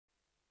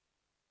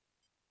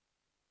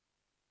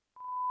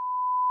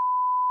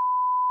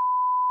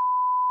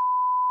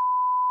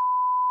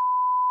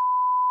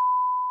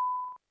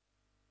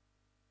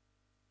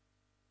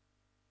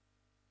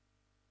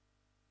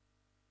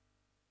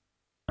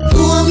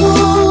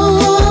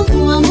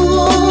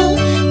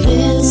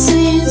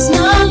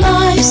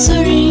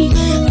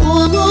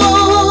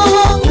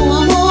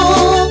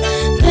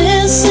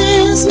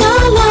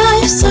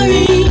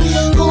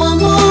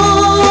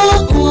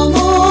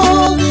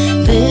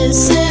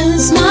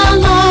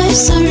life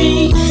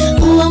story.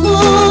 Oh,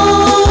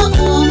 amor,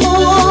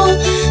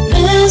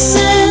 this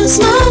is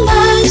my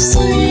life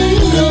story.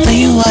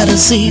 Nothing what I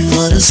see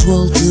for this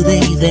world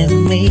today that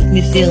make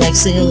me feel like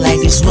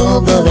this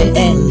world but the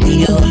end.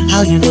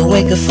 How you can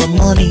wake up from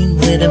morning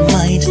with a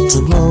mind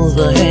to move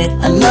ahead.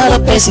 Another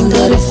person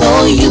got it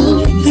for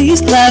you.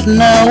 This life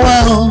now,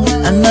 wow.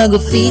 Another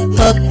feet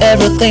talk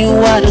everything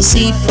what I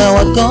see for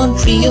our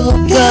country. Oh,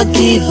 God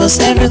give us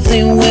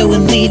everything where we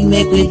need,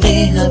 make we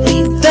day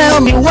happy.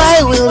 Tell me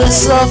why will we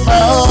suffer?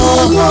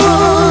 Oh,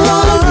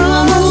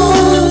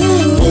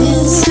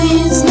 this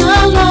is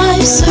my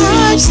life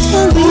story.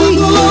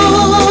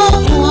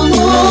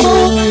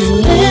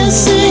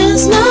 This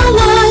is my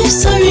life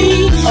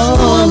story.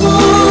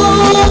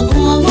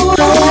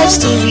 life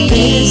story.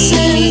 This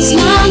is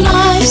my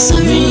life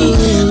story.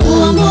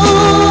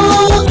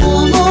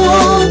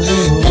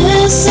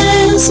 This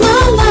is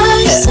my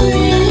life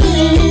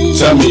story.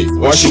 Tell me,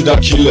 why should I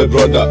kill a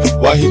brother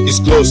while he is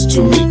close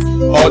to me?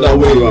 All the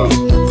way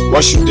around. Why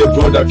should the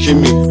brother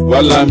kill me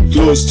while I'm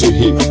close to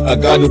him? I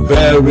got a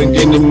bell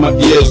ringing in my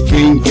ears.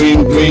 Green,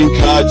 green, green,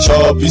 catch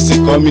up. It's a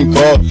coming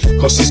call.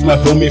 Cause it's my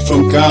homie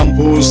from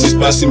campus. He's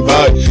passing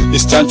by.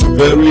 It's time to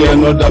bury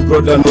another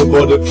brother.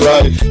 Nobody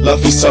cry.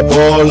 Life is a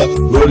ball.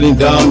 Rolling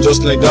down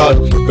just like that.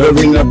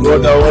 Burying a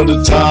brother all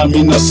the time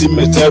in a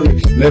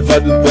cemetery. Never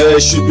the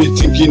best. Should be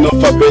thinking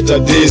of a better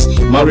days.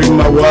 Marrying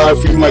my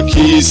wife with my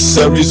kids.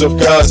 Series of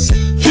cars.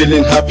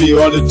 Feeling happy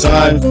all the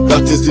time.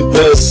 That is the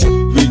best.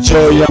 With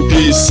joy and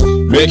peace,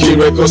 making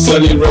records,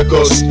 selling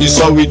records, it's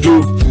all we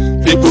do.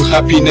 People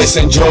happiness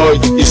and joy,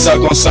 it's a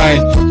consign.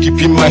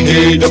 Keeping my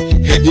head up,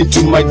 heading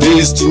to my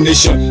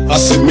destination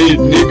as a made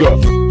nigga.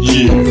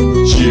 Yeah.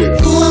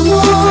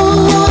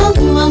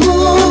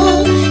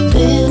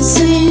 This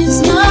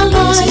is my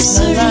life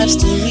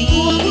story.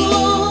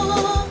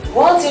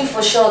 One thing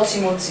for sure,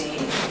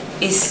 Timothy,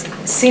 is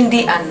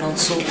Cindy and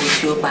Nonso will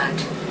feel bad.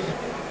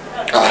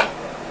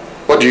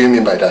 What do you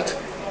mean by that?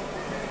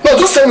 No,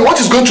 just tell me what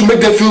is going to make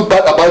them feel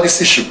bad about this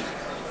issue.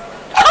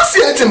 I don't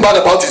see anything bad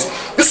about it.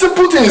 The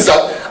simple thing is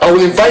that I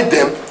will invite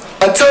them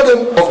and tell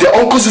them of their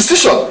uncle's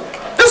decision.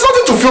 There's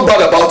nothing to feel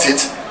bad about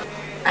it.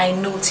 I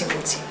know,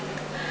 Timothy.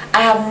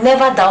 I have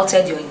never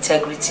doubted your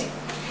integrity.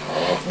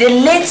 The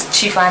late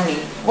Chief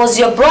Annie was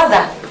your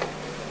brother.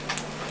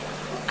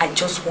 I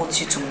just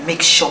want you to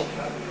make sure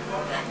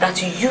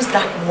that you use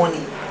that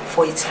money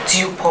for its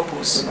due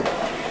purpose.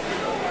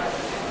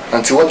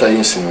 Auntie, what are you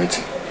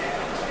insinuating?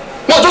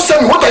 No, just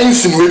tell me, what are you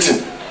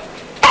insinuating?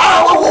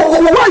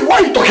 Why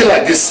are you talking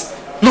like this?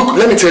 Look,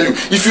 let me tell you,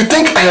 if you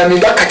think I am in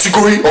that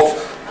category of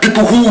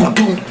people who will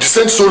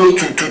descend solo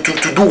to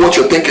do what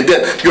you're thinking,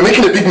 then you're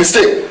making a big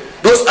mistake.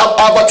 Because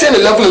I've attained a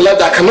level in life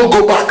that I cannot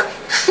go back.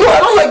 No, I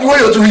don't like the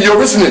way you're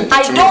reasoning.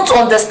 I don't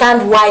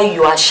understand why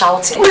you are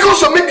shouting.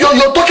 Because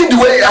you're talking the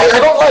way I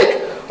don't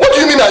like. What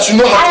do you mean I should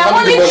know how to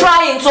handle the money? I am only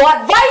trying to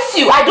advise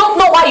you. I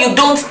don't know why you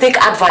don't take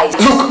advice.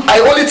 Look,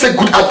 I only take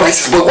good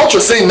advices, but what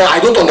you're saying now,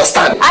 I don't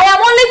understand. I am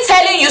only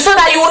telling you so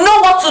that you will know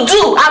what to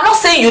do. I'm not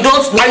saying you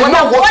don't know. I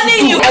know what to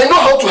do. I know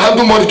how to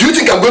handle money. Do you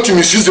think I'm going to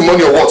misuse the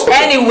money or what?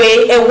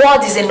 Anyway, a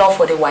word is enough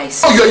for the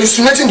wise. Oh, you're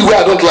insinuating the way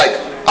I don't like.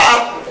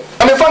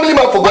 I'm a family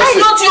man, for God's sake.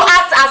 Why don't you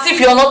act as if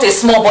you're not a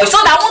small boy, so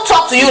that I won't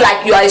talk to you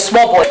like you are a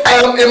small boy?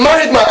 I am a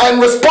married man. I'm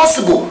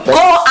responsible.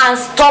 Go and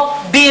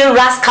stop being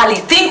rascally.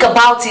 Think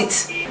about it.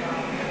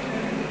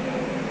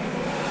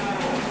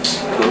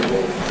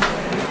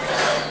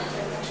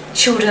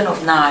 Children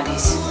of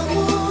nowadays.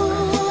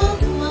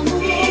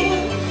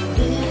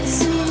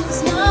 This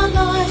is my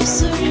life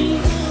story.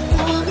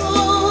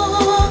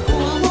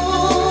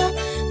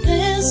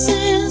 This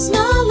is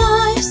my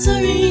life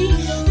story.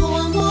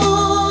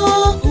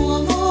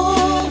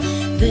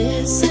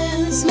 This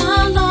is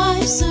my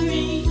life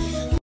story.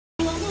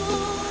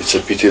 It's a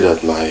pity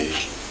that my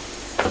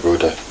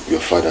brother, your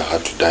father,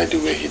 had to die the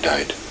way he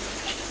died.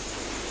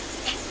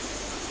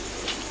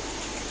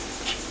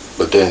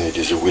 But then it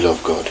is the will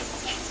of God.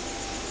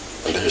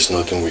 And there is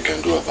nothing we can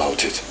do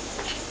about it.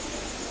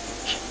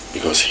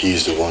 Because He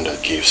is the one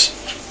that gives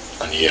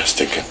and He has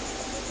taken.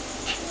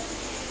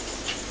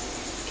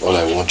 All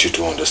I want you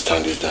to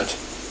understand is that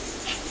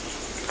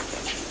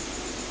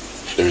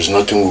there is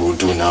nothing we will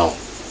do now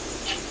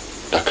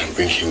that can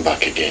bring him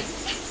back again.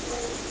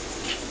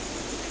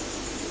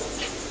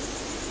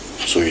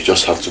 So you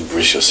just have to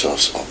brace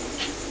yourselves up.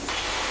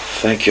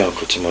 Thank you,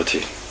 Uncle Timothy,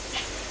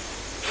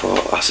 for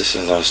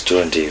assisting us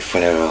during the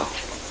funeral.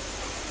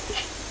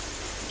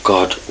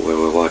 God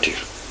will reward you.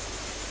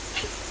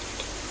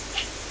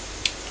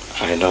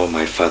 I know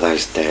my father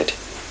is dead,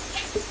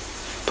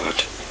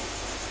 but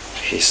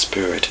his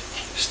spirit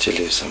still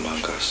lives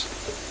among us.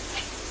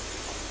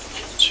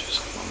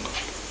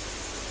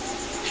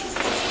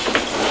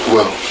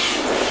 Well,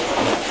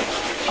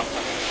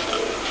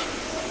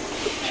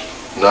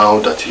 now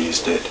that he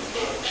is dead,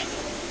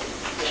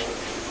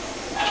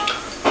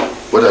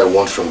 what I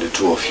want from the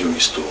two of you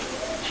is to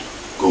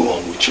go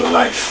on with your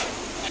life.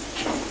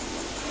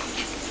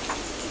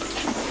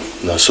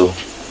 Now, so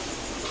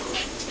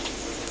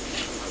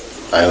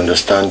I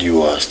understand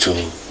you are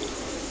still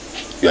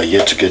you are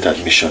yet to get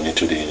admission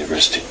into the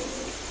university.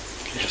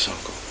 Yes,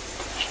 uncle.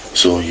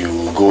 So you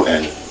will go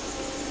and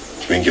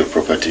bring your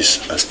properties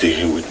and stay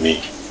here with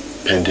me,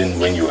 pending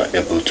when you are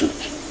able to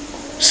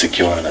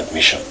secure an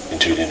admission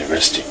into the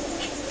university,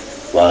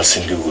 while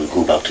Cindy will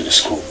go back to the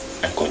school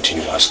and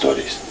continue her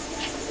studies.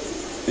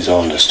 Is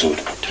all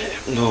understood?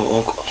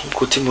 No,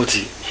 Uncle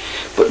Timothy.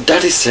 But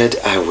Daddy said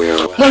I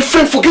will. My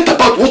friend, forget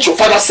about what your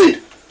father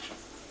said.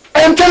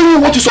 I am telling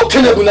you what is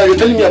obtainable now. You're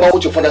telling me about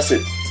what your father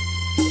said.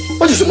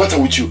 What is the matter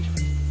with you?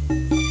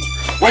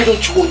 Why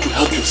don't you want to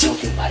help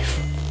yourself in life?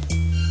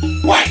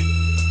 Why?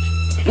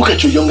 Look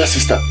at your younger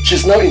sister.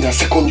 She's now in her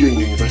second year in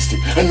the university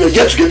and you're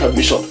yet to get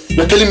admission.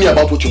 You're telling me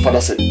about what your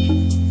father said.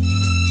 You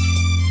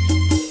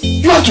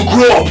have to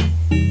grow up.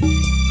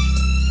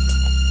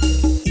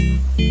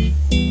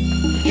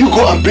 You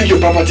go and bring your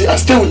property and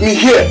stay with me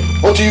here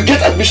until you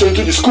get admission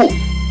into the school.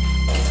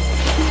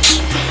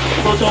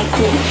 But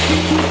Uncle,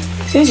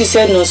 since you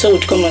said no, so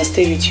would come and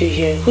stay with you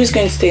here. Who's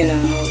going to stay in our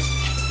house?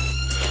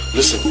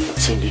 Listen,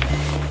 Cindy,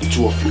 the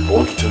two of you, I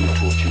want to tell the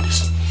two of you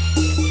this.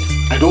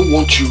 I don't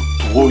want you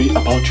to worry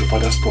about your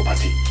father's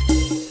property.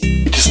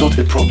 It is not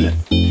a problem.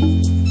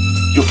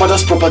 Your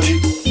father's property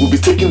will be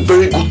taken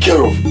very good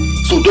care of,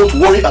 so don't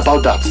worry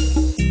about that.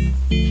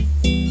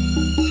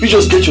 You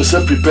just get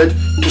yourself prepared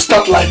to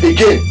start life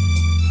again.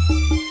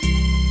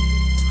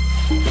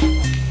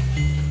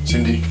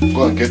 Cindy,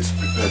 go and get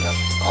prepared and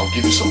I'll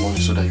give you some money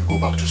so that you go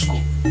back to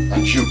school.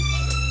 And you,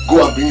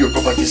 go and bring your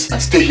properties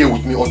and stay here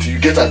with me until you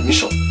get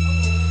admission.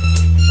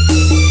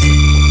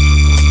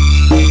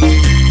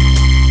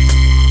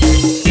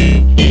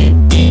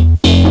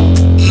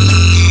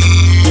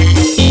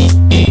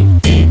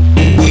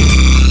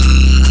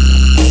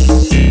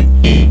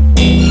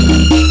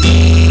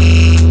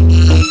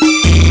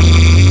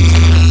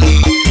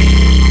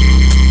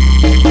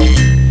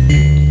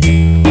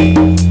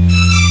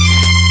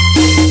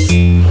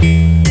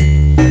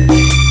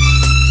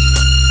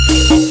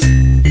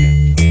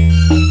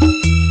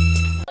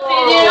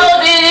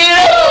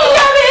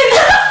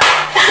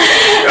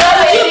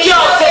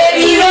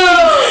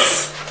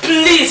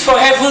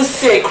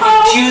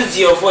 Reduce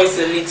your voice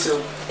a little.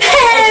 So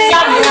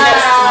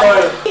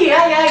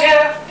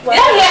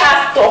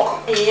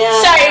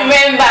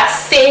remember,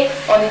 say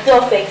on the day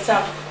of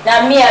exam,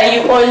 now me and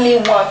you only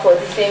one for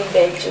the same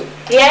bench.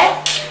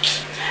 Yeah?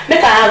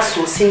 Make I ask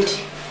you, Cindy.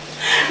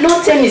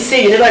 Don't tell me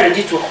say you never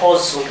ready to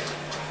hustle.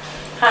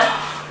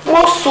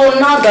 Also,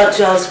 now that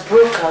you as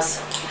broke as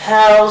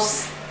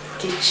house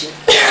kitchen.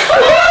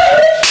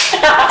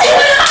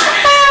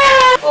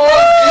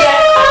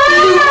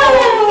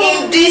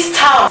 In this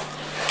town,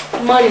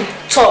 money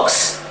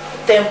talks,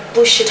 then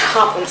bullshit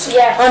happens.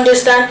 Yeah.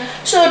 Understand?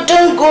 So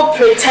don't go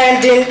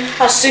pretending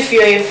as if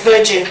you're a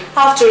virgin.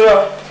 After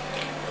all,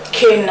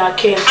 Cain na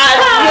Cain.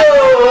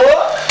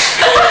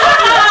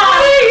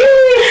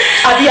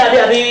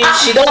 Abi,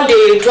 she don't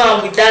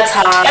drown with that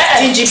her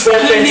stingy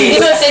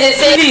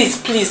preference.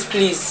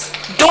 Please.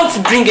 Don't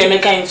bring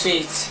Emeka into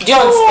it. Do you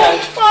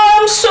understand?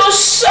 I'm so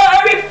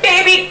sorry,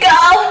 baby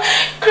girl.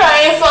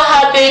 Crying for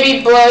her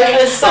baby boy.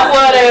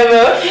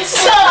 Whatever.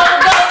 So,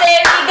 go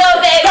baby, go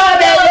baby, go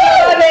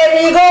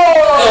baby, go.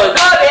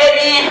 Go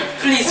baby.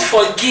 Please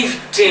forgive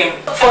them,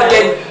 for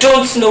they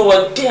don't know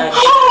what they are doing.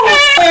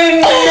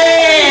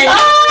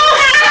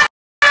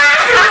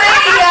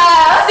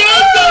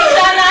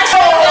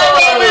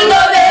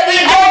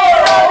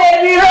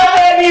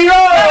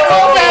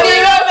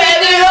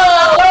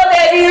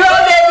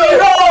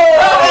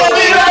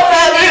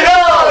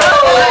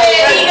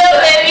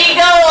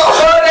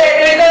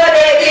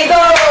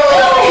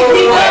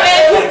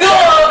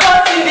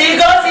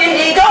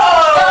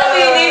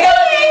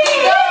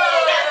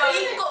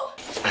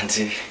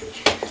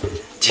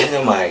 Do you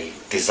know my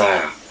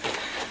desire?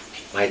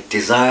 My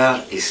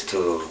desire is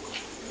to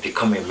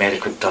become a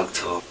medical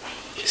doctor,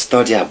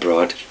 study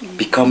abroad,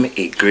 become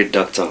a great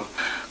doctor,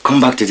 come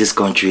back to this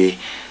country,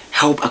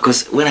 help,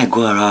 because when I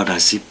go around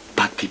and see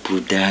bad people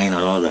dying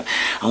and all that,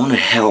 I want to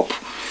help.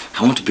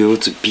 I want to be able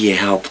to be a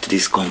help to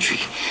this country,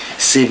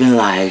 saving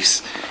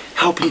lives,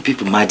 helping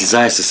people. My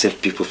desire is to save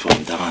people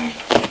from dying.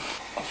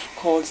 Of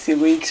course, you're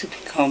going to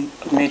become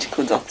a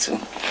medical doctor.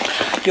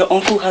 Your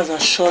uncle has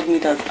assured me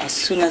that as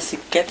soon as he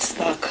gets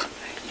back,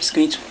 he's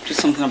going to do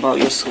something about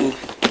your school.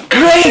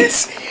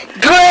 Great!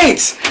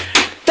 Great!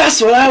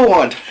 That's what I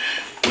want.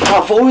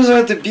 I've always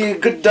wanted to be a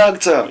good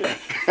doctor.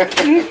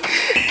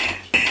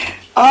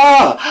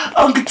 Ah,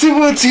 Uncle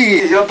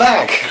Timothy, you're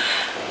back.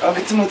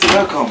 Uncle Timothy,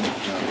 welcome.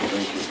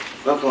 Thank you.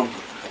 Welcome.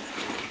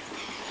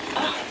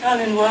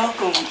 Darling,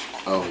 welcome.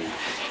 Oh.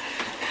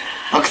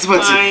 Uncle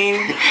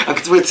Timothy,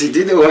 Uncle Timothy, do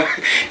you know what?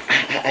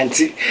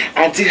 Auntie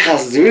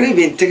has really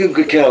been taking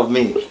good care of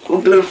me.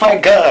 We glorify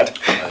God.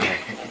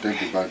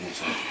 Thank you, bad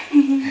news.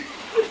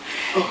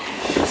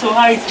 So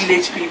how is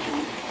village people?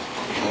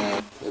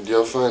 They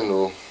are fine,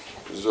 no.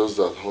 It's just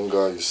that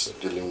hunger is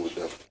dealing with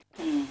them.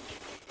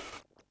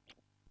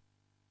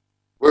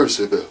 Where is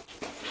Abel?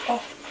 Oh,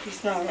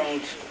 he's not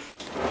around.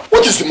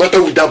 What is the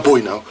matter with that boy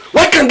now?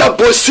 Why can't that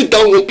boy sit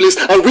down one place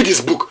and read his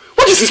book?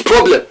 What is his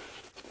problem?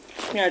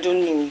 I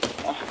don't know.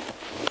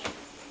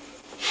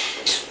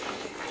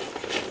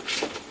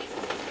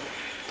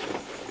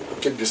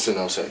 Take this thing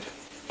outside.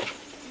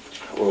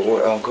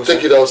 Well,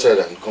 take it outside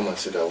and come and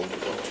sit down.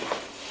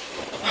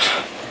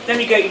 Let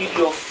me get you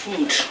your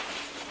food.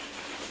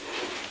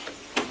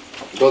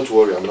 Don't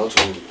worry, I'm not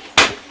hungry.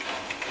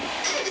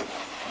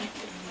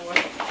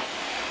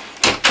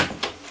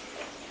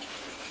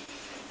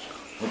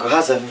 Uncle,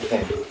 how's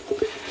everything?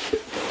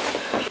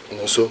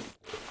 So,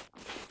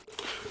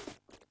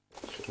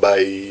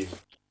 by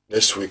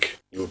next week,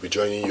 you'll be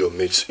joining your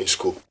mates in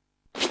school.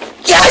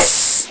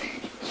 Yes!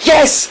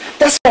 Yes!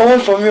 That's what I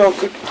want from you,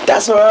 Uncle.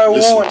 That's what I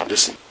want.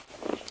 Listen.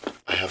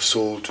 I have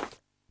sold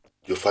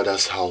your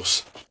father's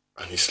house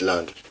and his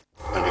land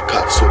and the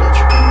car so that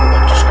you can go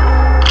back to school.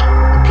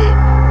 Okay?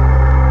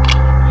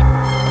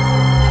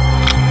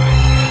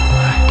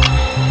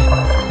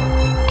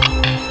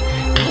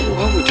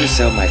 Why would you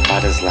sell my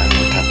father's land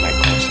without my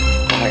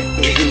consent? Why?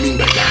 What do you mean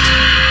by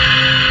that?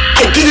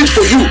 I did it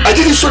for you. I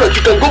did it so that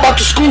you can go back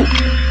to school.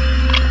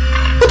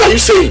 What are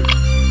you saying?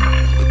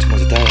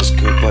 Timothy, that was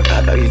good, but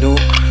you know,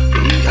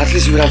 at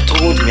least you would have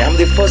told me. I'm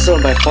the first son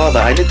of my father.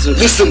 I need to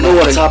listen. know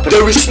what's happening.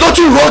 There is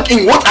nothing wrong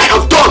in what I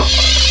have done.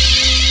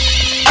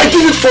 I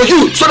did it for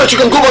you so that you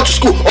can go back to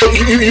school. Or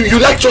you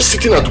like just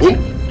sitting at home?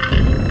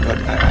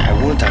 But I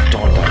wouldn't have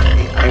done that.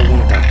 I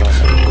wouldn't have done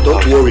that.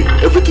 Don't worry.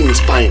 Everything is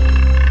fine.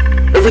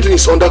 Everything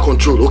is under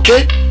control.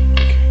 Okay?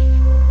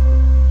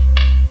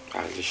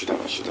 You should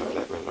have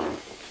let me know.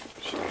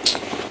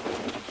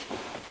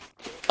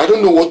 I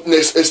don't know what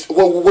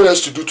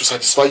else to do to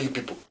satisfy you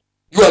people.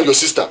 You and your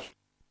sister.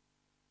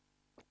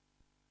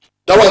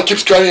 That one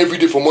keeps crying every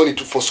day for money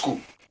for school.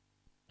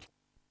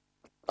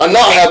 And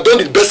now I have done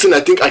the best thing I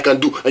think I can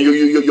do, and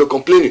you're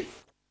complaining.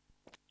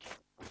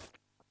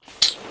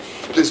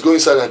 Please go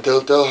inside and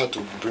tell her to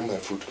bring my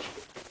food.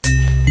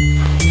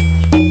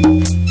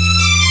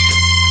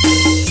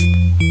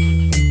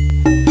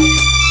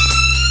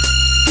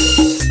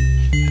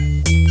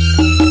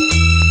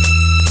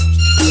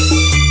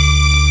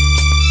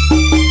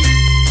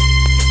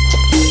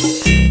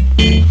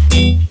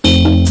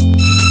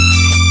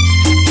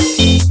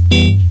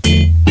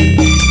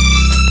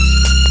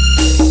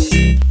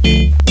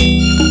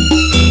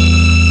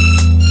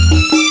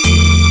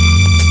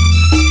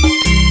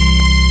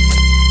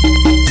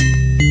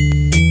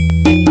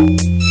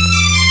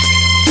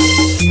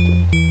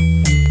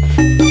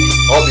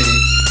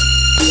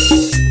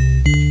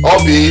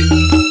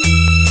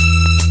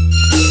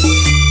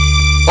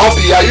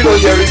 Obi, are you not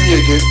hearing me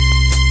again?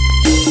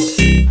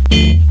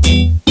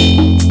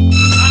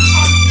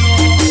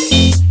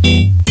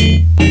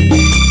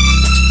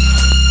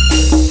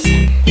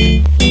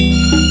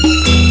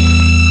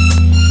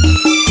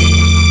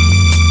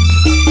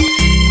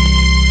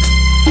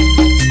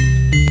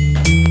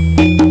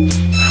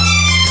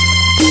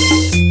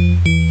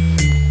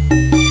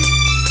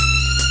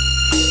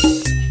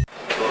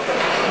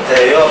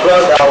 Tell your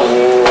brother,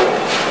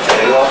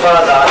 tell your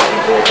father, he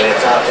go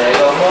better. Tell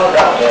your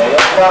mother, tell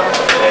your father,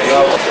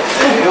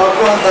 tell your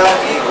brother,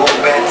 he go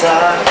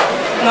better.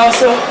 No,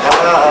 sir.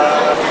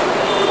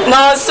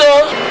 No, sir.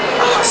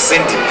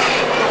 Cindy.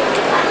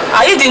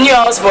 Are you the new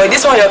houseboy?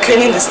 This one you're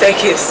cleaning the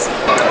staircase.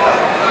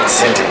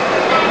 Cindy,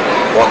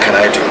 what can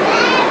I do?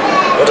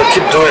 But I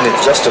keep doing it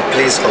just to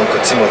please Uncle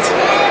Timothy.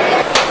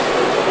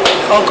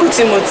 Uncle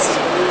Timothy.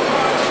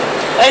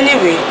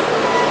 Anyway,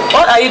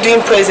 what are you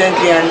doing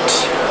presently and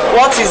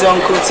what is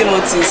Uncle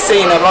Timothy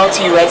saying about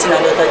you writing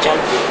another jam?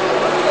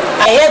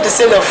 I hear the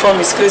sale of form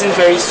is closing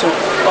very soon,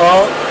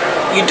 or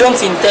you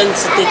don't intend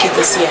to take it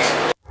this year.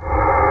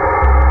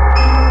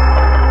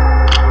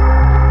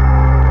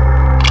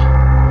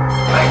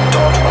 I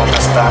don't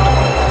understand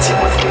Uncle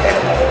Timothy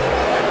anymore.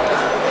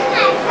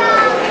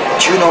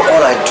 Do you know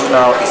all I do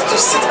now is to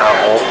sit at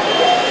home,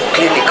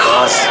 clean the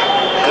cars,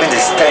 clean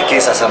the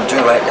staircase as I'm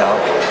doing right now,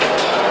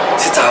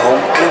 sit at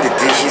home, clean the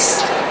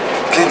dishes,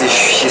 clean his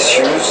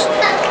shoes,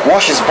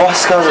 wash his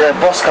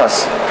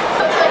buskers.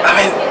 I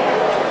mean,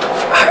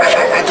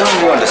 I don't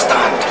really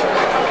understand.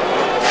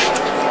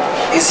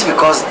 Is it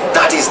because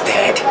Daddy's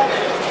dead?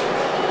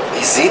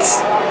 Is it?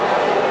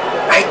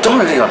 I don't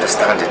really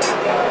understand it.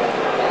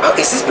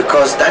 Is this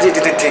because Daddy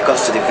didn't take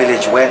us to the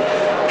village when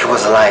he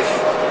was alive?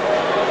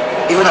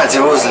 Even at the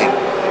Roslyn,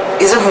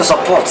 he's even for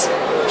support.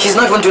 He's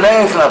not even doing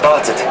anything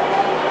about it.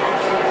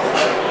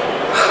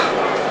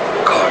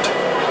 God.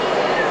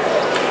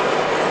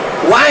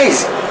 Why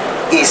is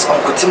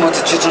Uncle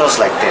Timothy treating us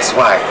like this?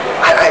 Why?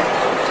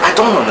 I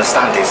don't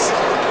understand this.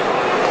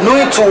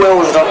 Knowing too well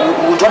we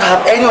don't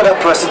have any other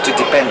person to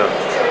depend on.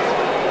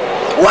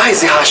 Why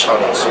is he harsh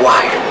on us?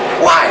 Why?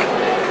 Why?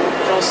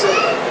 Also,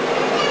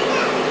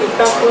 it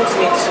baffles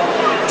me too.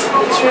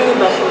 It really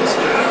baffles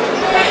me.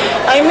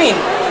 I mean,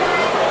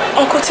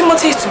 Uncle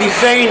Timothy used to be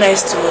very nice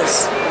to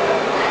us.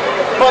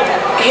 But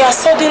he has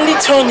suddenly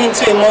turned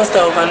into a monster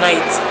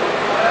overnight.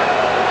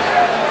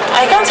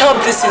 I can't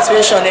help this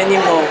situation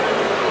anymore.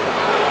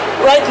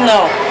 Right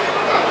now,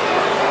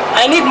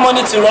 I need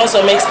money to run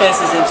some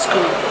expenses in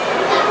school.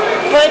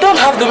 But I don't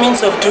have the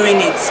means of doing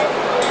it.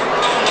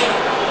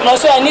 No,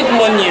 so I need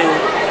money.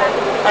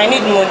 I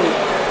need money.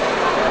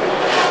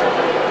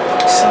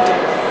 Cindy,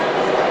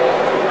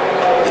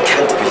 you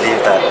can't believe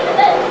that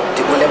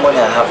the only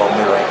money I have on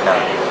me right now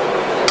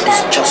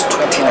is just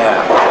 20 naira.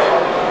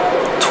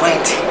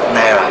 20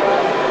 naira.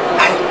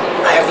 I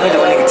have not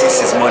only eaten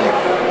since morning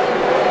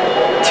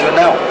till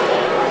now.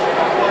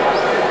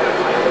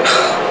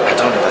 I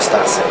don't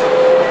understand, Cindy.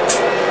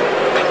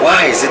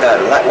 Why is it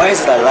that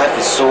life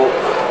is so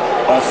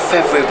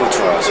unfavorable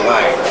to us?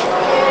 Why?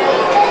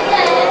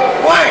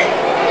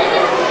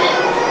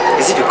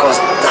 Is it because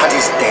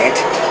Daddy's dead?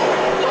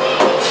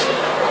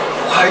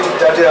 Why did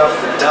Daddy have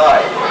to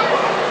die?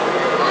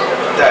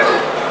 Daddy.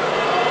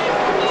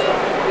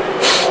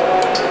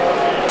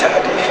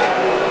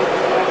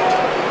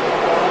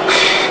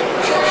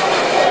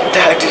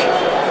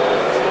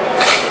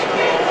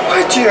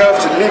 Why do you have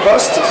to leave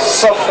us to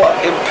suffer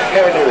in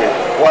penury?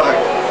 Why,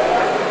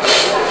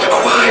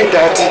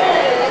 Daddy?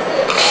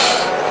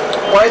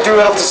 Why do you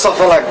have to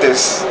suffer like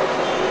this?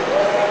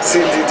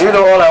 Cindy, do you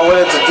know all I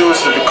wanted to do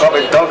is to become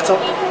a doctor?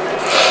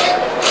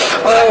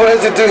 All I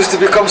wanted to do is to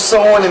become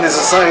someone in the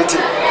society.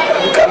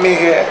 Look at me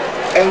here,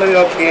 ending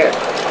up here.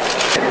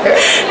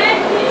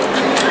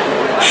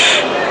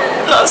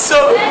 No,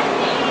 so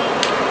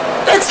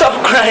let's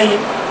stop crying.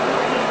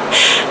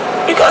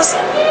 Because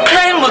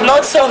crying will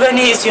not solve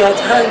any issue at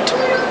hand.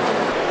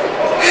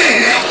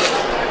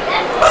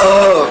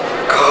 Oh,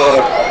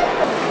 God.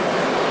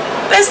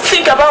 Let's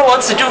think about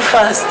what to do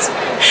first.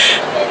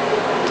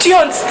 Do you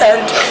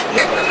understand?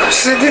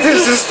 Cindy,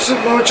 this is too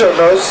much on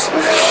us.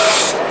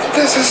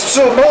 This is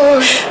too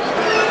much.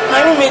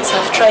 My roommates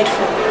have tried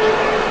for me.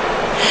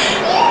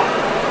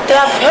 They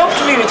have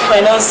helped me with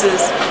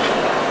finances.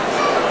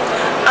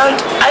 And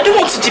I don't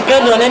want to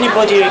depend on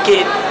anybody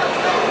again.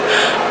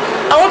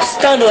 I want to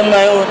stand on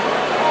my own.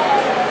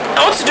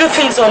 I want to do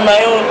things on my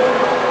own.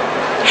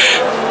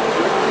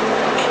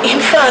 In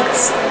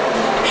fact,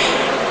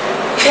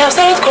 they have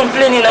started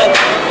complaining and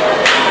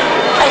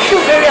I feel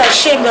very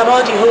ashamed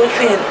about the whole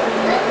thing.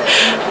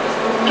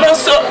 No,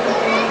 so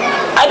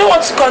I don't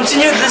want to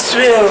continue this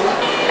way.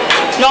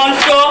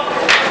 Nonso.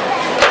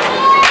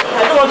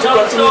 I don't want to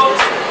continue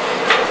this.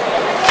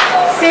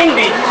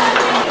 Cindy.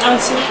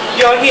 Auntie.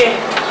 You're here.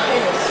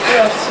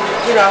 Yes.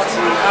 Good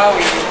afternoon. How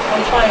are you?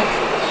 I'm fine.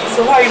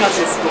 So why are you not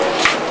in school?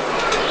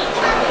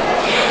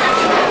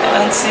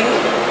 Auntie,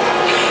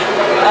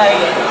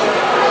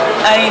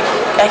 I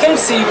came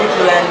to see you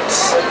people and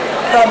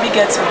probably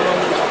get some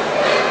money.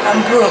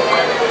 I'm broke.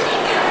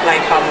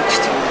 Like how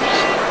much do you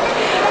need?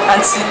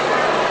 Auntie,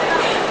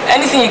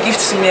 anything you give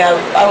to me, I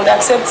would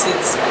accept it.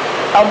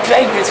 I'm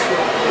very grateful.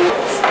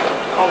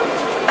 Oh.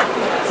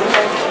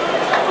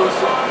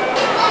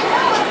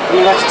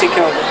 You have to take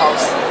care of the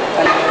house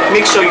and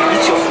make sure you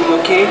eat your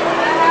food, okay?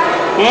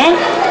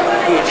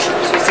 Good.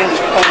 So Cindy,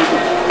 come with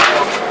me.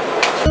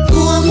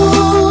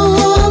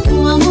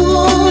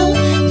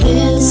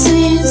 This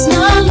is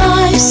not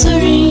life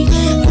serene.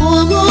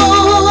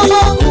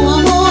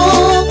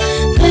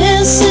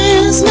 This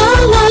is not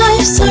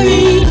life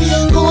serene.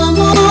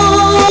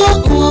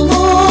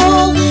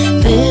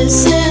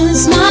 This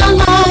is not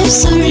life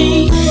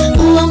serene.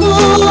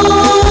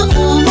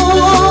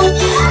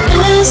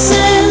 This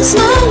is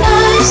not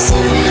life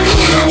serene.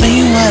 When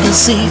you are to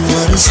see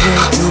for this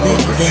world today,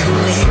 then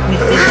make me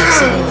feel like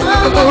saying,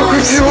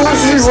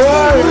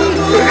 Why?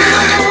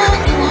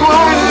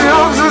 Why do you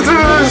have to do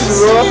this?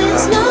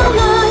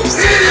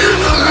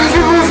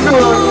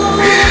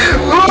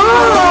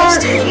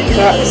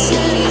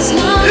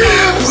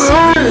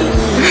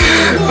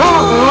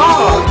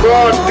 Oh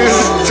God, this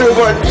is too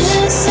much.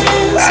 This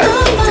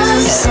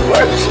is too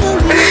much.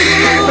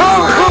 Oh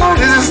God,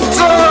 this is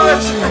too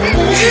much.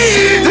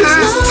 This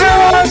is too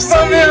much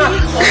for me.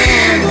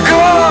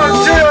 God,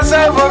 show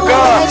yourself, oh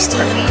God.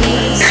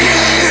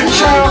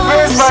 Show your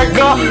face, my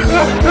God.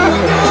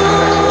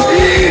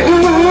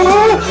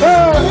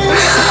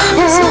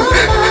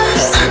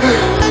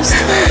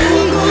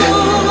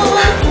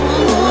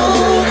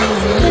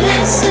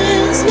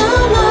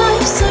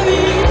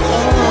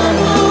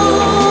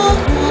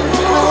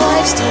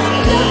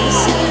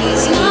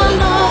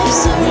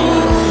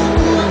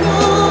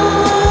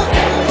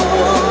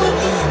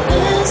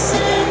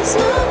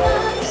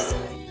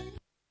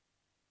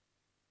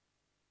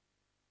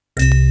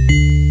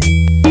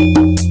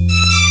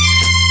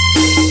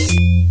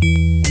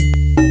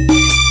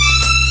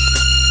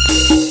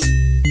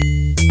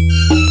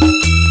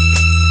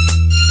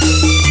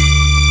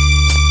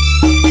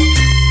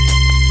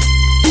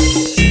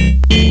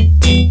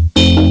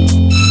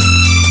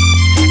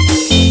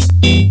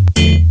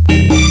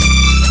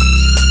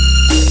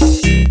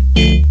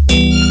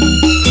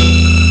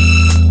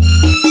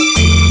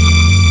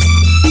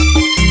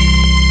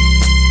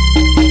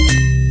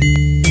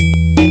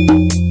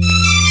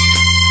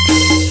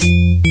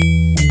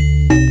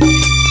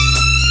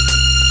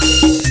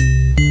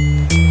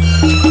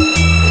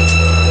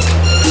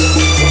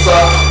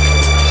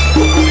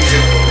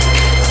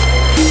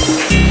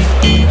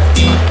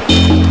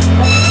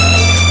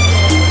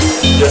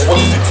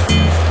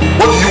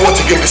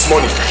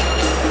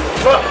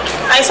 But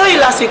I saw you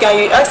last week and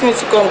you asked me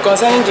to come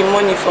concerning the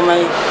money for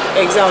my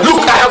exam.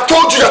 Look, I have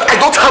told you that I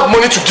don't have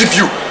money to give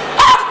you.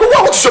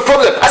 What is your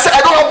problem? I said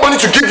I don't have money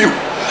to give you.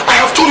 I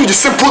have told you the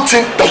simple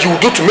thing that you will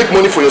do to make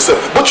money for yourself,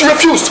 but you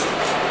refused.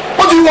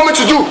 What do you want me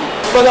to do?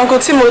 But Uncle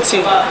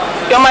Timothy,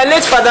 you're my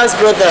late father's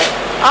brother.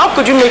 How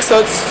could you make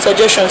such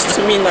suggestions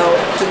to me now?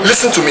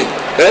 Listen to me.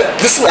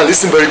 Listen and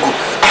listen very good.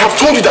 I have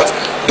told you that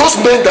those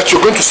men that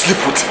you're going to sleep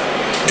with,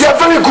 they are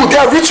very good.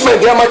 They are rich men.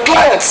 They are my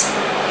clients.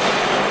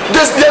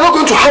 They are not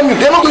going to harm you.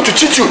 They are not going to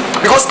cheat you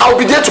because I will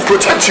be there to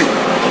protect you.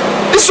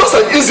 It's just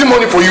an easy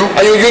money for you,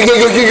 and you're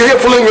here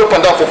following me up and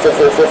down for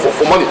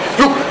money.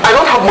 Look, I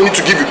don't have money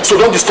to give you, so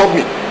don't disturb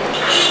me.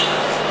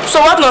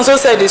 So what Nonso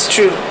said is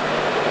true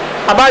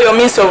about your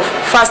means of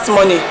fast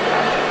money.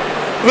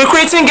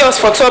 Recruiting girls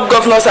for top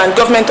governors and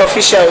government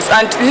officials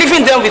and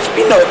leaving them with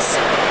peanuts.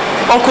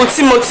 Uncle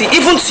Timothy,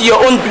 even to your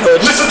own blood.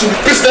 Listen to me,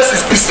 business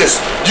is business.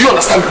 Do you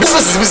understand?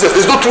 Business is business.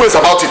 There's no two ways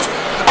about it.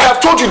 I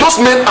have told you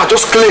those men are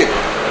just clay.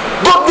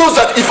 God knows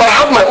that if I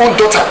have my own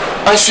daughter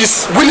and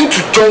she's willing to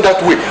join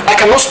that way, I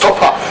cannot stop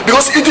her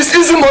because it is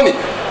easy money.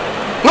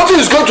 Nothing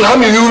is going to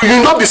harm you. You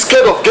will not be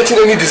scared of getting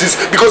any disease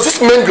because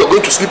these men you are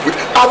going to sleep with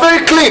are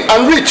very clean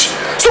and rich.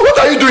 So what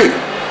are you doing?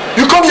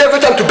 You come here every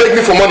time to beg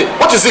me for money.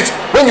 What is it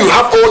when you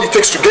have all it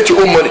takes to get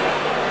your own money?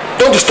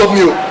 Don't disturb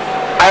me.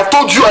 I have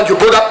told you and your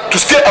brother to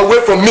stay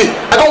away from me.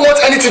 I don't want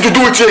anything to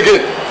do with you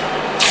again.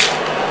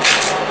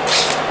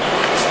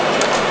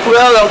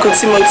 Well, Uncle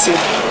Timothy,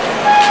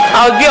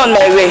 I'll be on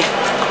my way.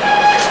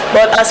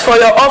 But as for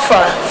your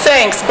offer,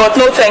 thanks, but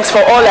no thanks for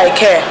all I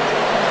care.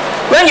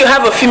 When you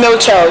have a female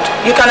child,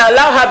 you can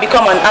allow her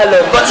become an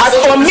ally. But as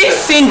for me,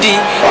 Cindy,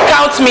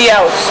 count me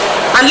out.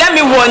 And let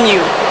me warn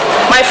you,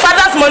 my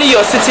father's money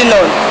you're sitting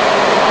on.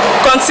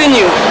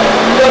 Continue.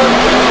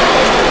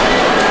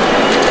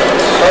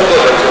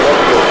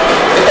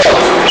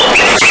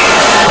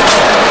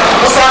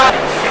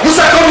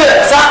 Musa, come here.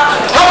 Sir,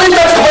 how many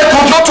times have I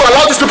told you not to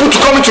allow these people to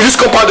come into this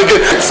compound again?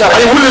 Sir, and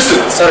you will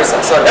listen. Sorry, sir.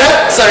 Sorry.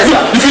 Sorry, sir.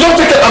 If you don't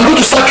take it, I'm going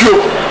to sack you.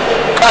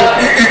 And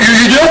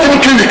you didn't even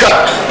clean the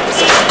car.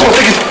 Come on,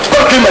 take it. Go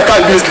and clean my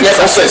car immediately.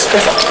 Yes, sir. Yes, sir.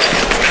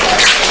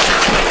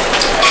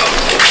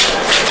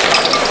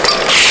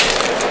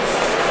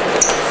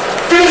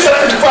 Finish that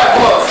before I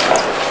come out.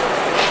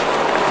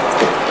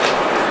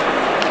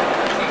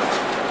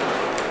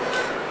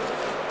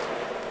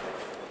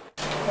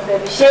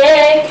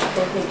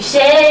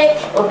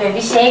 Oh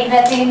baby shake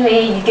that thing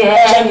where you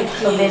get.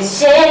 Oh baby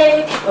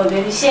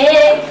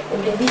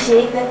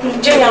shake that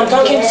thing. Jenny, I'm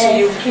talking to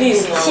you,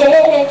 please.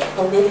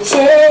 Oh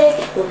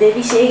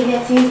baby shake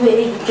that thing where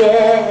you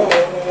get.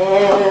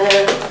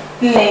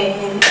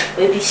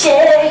 Baby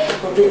shake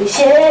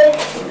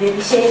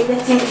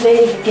that thing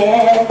where you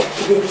get.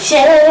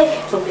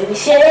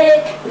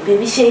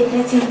 Baby shake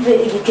that thing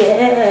where you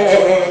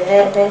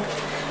get.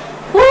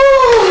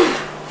 Woo!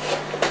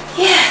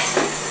 Yes.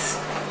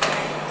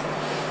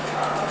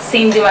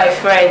 Cindy, my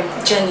friend.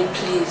 Jenny,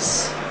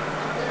 please.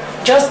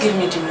 Just give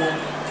me the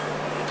money.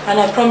 And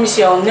I promise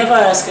you I'll never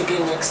ask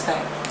again next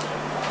time.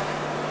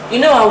 You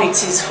know how it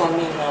is for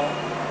me now.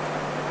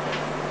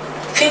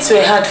 Things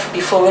were hard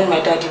before when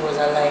my daddy was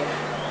alive.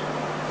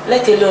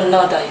 Let alone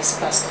now that he's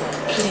passed on.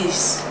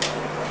 Please.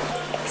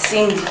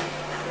 Cindy,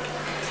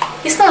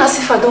 it's not as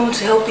if I don't want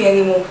to help you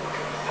anymore.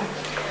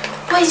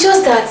 But it's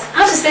just that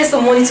I have to send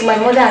some money to my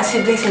mother and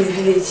siblings in the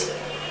village.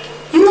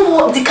 You know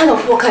what the kind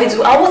of work I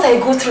do and what I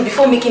go through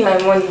before making my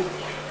money.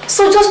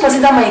 So just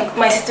consider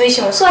my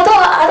situation. So I don't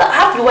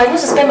have the right not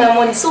to spend my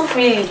money so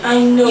freely. I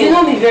know. You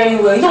know me very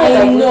well. You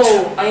know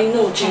I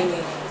know, Jenny.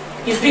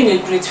 You've been a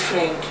great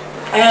friend.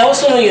 And I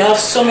also know you have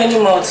so many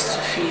mouths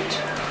to feed.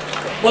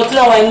 But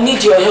now I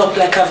need your help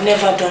like I've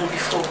never done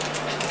before.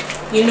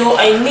 You know,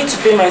 I need to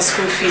pay my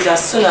school fees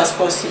as soon as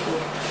possible.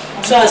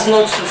 So as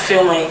not to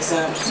fail my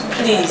exams.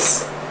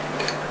 Please.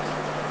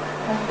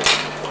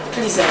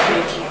 Please, I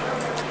beg you.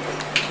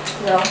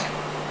 Well,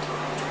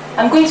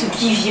 I'm going to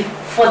give you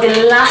for the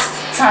last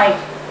time.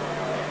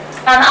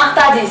 And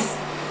after this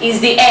is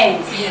the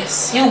end.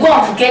 Yes. You go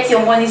and forget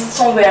your money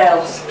somewhere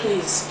else.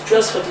 Please,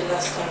 just for the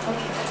last time.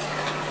 Okay.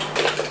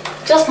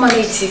 Just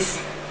manage this.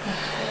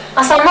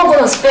 As I'm not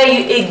going to spare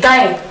you a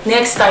dime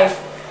next time.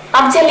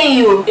 I'm telling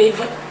you.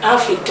 Even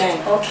half a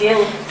dime.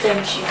 Okay.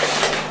 Thank you.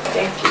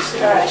 Thank you so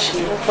much.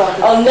 No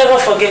problem. I'll never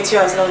forget you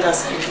as long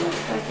as I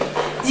live. Okay.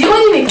 The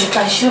only way you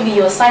can show me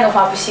your sign of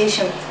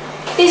appreciation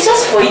is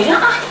just for you.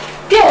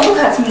 Girl, look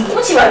at me.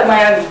 Don't you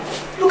admire me?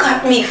 Look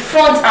at me,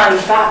 front and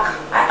back.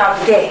 I am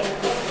there.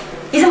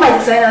 Is it my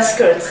designer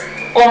skirt?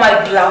 Or my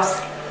blouse?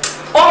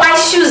 Or my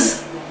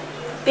shoes?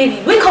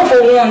 Baby, wake up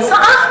for once.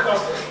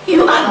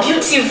 You are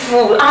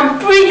beautiful. I'm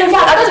pretty. In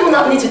fact, I don't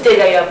even need to tell you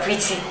that you are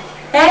pretty.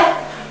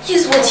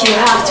 Use what you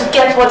have to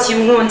get what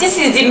you want. This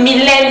is the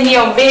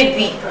millennium,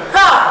 baby.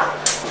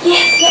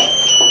 Yes.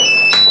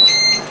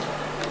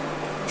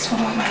 It's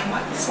one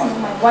of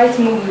my white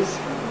movies.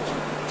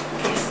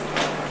 Yes.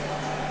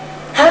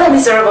 Hello,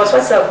 Mr. Roberts.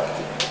 What's up?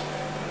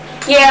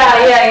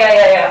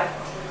 Yeah.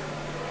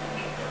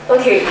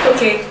 Okay.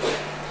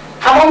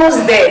 I'm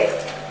almost there.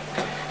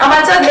 I'm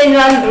at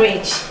Benjamin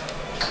Bridge.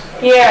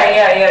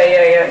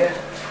 Yeah.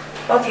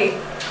 Okay.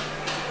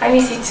 I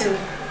miss you too.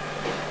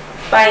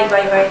 Bye.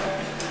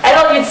 I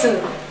love you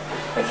too.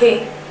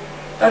 Okay.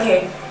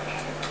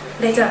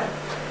 Later.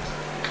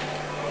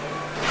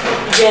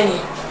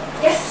 Jenny.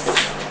 Yes.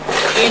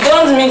 You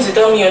don't mean to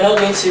tell me you're not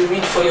going to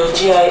read for your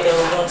GIL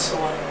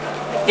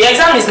 1-1. The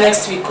exam is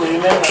next week,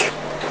 remember?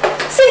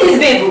 See this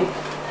babe.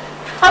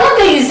 I don't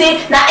tell you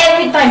say now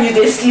every time you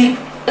dey sleep.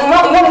 You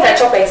want me to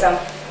chop exam?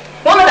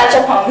 You want me to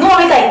chop am? No,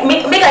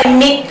 make I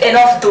make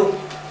enough dough.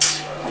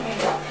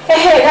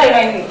 Hey, that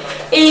remind me.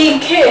 In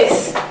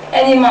case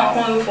any man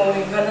come for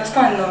me, you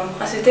understand now?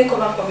 As you take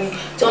over for me,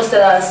 just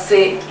tell us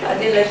say I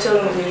dey lecture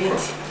room dey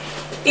read.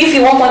 If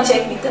you want to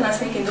check me, tell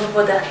us make you don't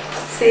bother.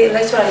 Say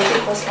lecture I dey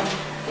take course from.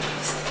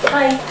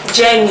 Bye.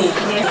 Jenny.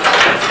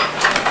 Yeah.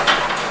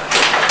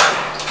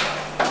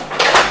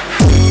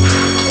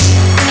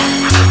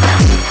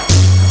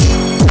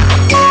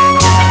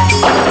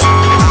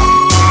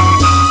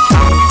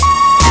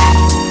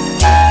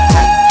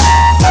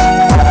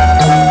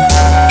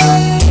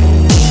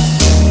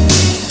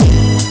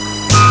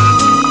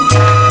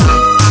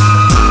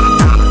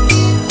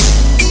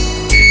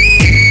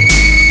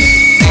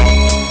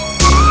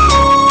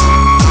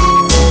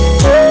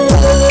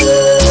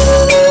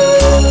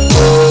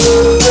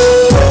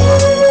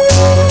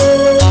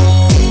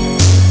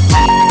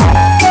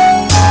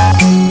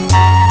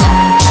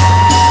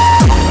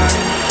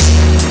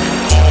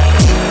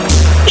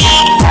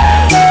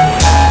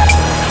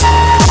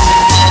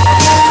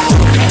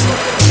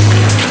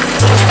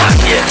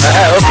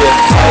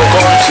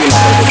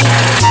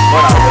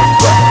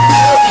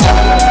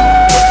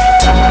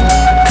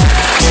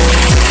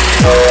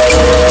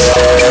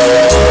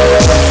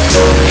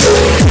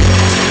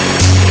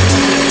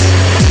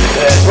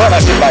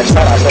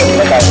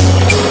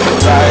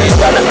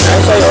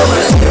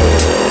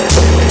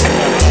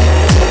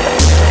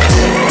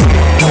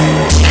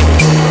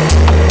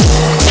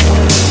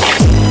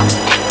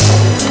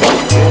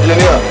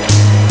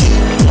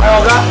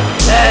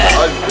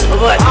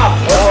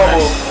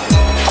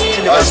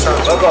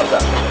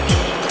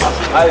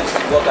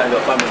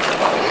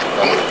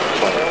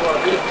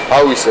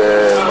 How is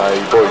my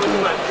boy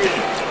doing?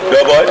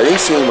 Your boy? I didn't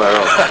see him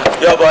around.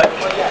 Your boy?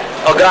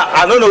 Okay,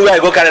 I don't know where I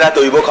go carry that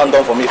Oyibo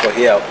condom for me for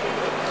here.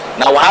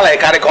 Now while I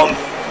carry come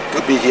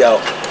put me here.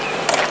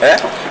 Eh?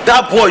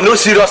 That boy no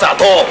serious at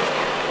all.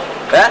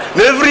 Eh?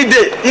 Every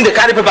day in the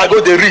carry paper go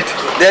they read.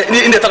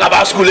 They talk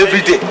about school every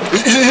day.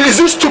 Is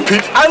this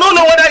stupid? I don't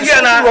know whether here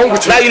now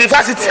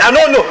university. I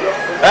don't know.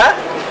 Eh?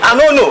 I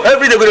don't know.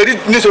 Every day go they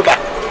read newspaper.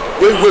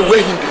 Where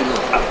him be now?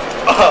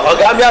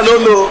 Okay, I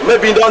don't know.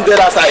 Maybe he don't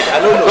get that side. I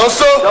don't know. No,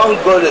 sir. Don't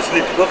go to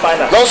sleep. Go find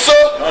out. No, sir.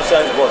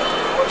 Nonsense boy.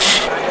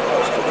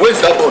 Where's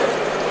that boy?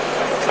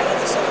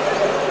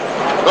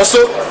 No,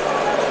 sir.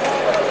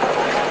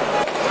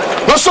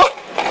 No, sir.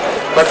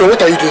 My friend,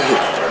 what are you doing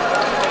here?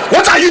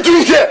 What are you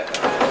doing here?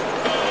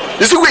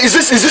 Is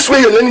this where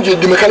you're learning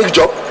the mechanic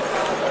job?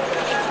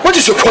 What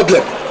is your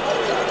problem?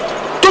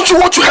 Don't you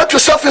want to help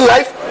yourself in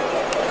life?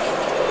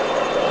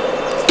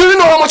 Do you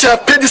know how much I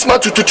have paid this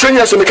man to train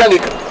you as a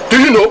mechanic? Do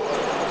you know?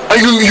 And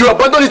you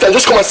abandon it and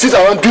just come and sit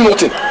around do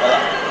nothing.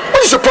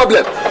 What is the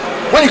problem?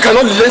 When you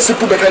cannot learn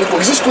simple mechanic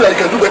work, is it school that you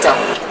can do better?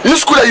 Is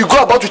it school that you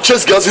go about to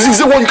chase girls? Is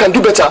it one you can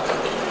do better?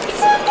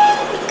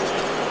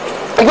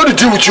 I'm going to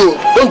deal with you.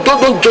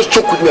 Don't just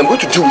joke with me. I'm going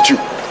to deal with you.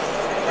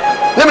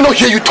 Let me not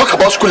hear you talk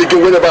about school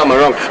again whenever I'm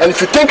around. And if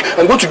you think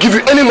I'm going to give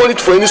you any money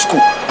for any school,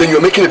 then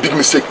you're making a big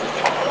mistake.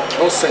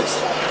 Nonsense.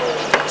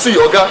 See,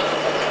 Oga,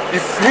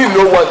 if you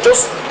know what,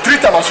 just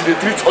treat him as you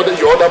treat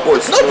your other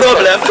boys. No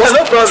problem. Just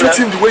no problem. Treat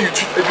him the way you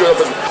treat every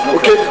other person.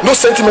 Okay? No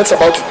sentiments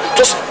about it.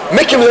 Just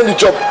make him learn the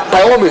job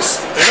by all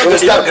means. You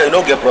understand?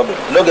 No get problem.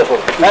 No get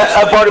problem.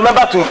 But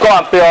remember to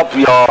come and pay up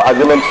your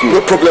agreement fee.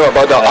 No problem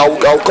about that.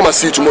 I'll come and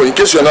see you tomorrow. In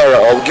case you're not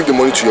around, I'll give the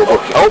money to your boy.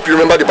 I hope you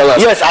remember the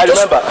balance. Yes, I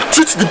just remember.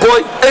 Treat the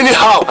boy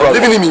anyhow,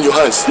 leaving him in your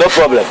hands. No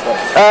problem.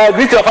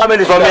 Greet your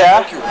family from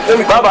here. Thank you. Let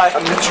me bye bye.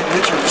 I'll meet you in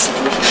this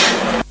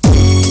situation.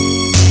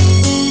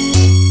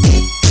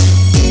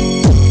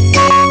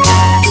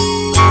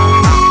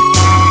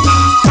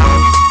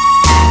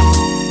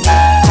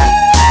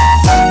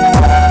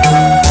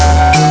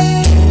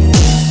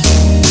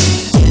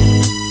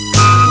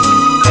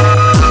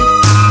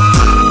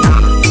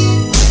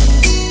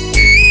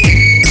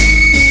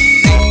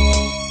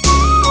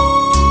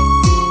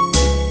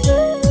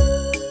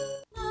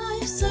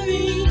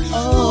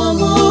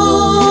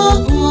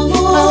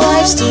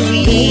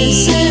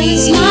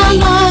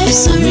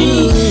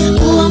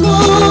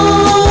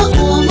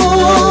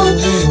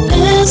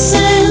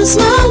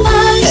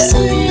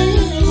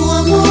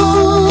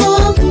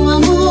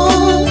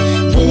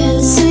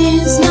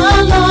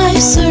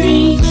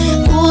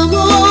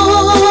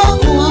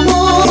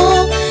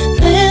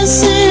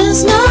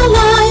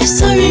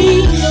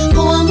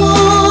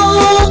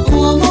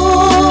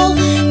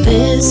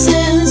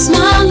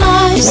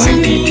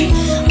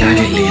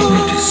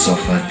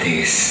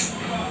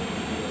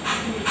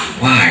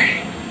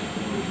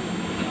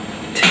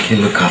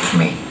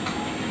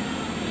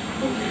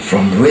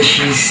 From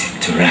riches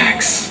to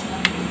rags.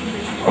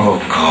 Oh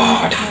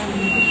God.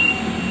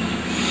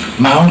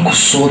 My uncle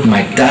sold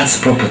my dad's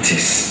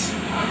properties.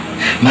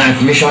 My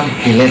admission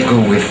he let go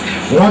with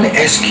one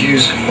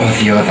excuse or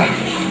the other.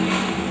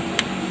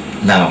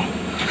 Now,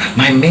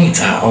 my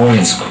mates are all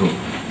in school.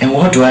 And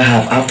what do I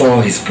have after all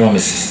his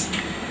promises?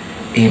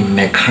 A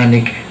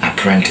mechanic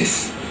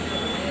apprentice.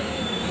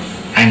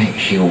 And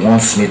he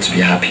wants me to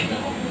be happy.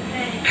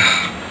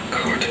 Oh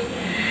God.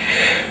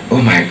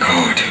 Oh my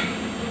God.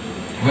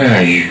 Where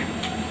are you?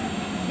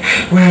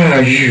 Where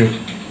are you?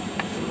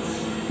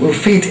 Will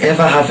fate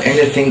ever have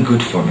anything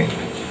good for me?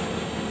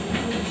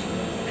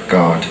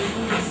 God.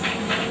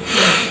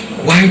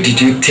 Why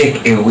did you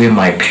take away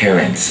my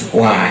parents?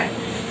 Why?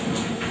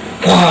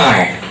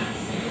 Why?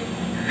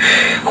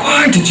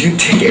 Why did you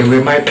take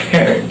away my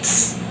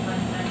parents?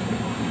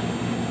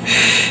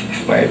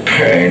 My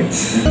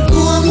parents.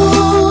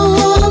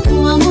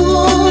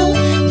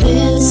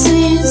 This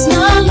is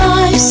not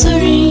life,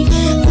 sorry.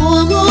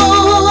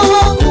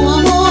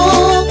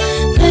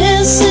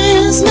 This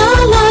is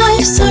not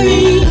life,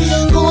 sorry.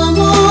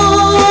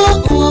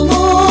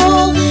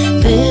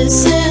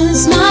 This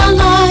is not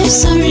life,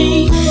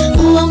 sorry.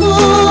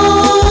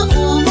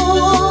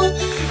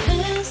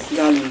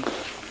 Darling,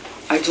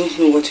 I don't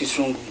know what is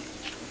wrong.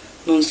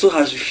 Nonso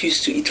has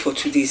refused to eat for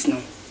 2 days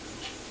now.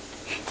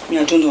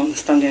 I don't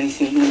understand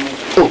anything. No.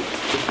 Oh,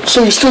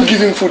 so you still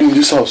give him food in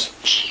this house?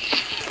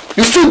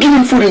 You still give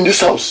him food in this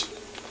house?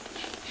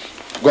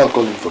 Go and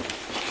call him for me.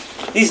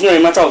 This is not a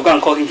matter of go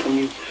and call him from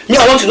you. Me,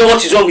 I want to know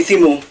what is wrong with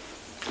him. Oh.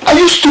 Are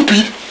you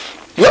stupid?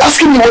 You're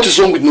asking me what is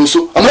wrong with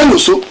Nonso? Am I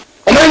Nonso?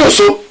 Am I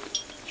Nonso?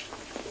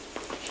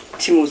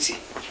 Timothy,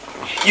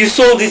 you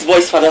sold this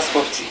boy's father's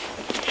property.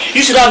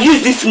 You should have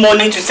used this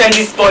money to send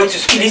this boy to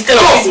school instead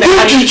of this mechanic.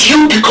 When did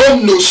you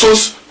become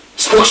Nonso's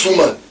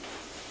spokeswoman?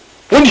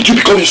 When did you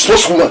become his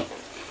spokeswoman?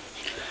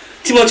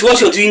 Timothy, what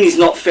you're doing is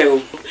not fair.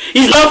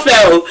 It's not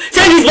fair.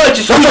 Send this boy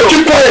to school.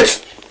 Keep quiet.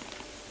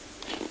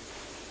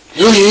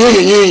 You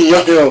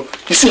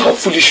see how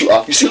foolish you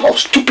are? You see how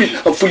stupid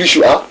and foolish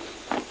you are?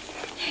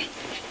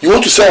 You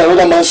want to send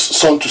another man's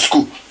son to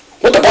school?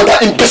 What about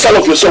that imbecile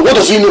of your son? What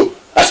does he know?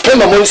 I spend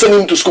my money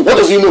sending him to school. What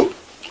does he know?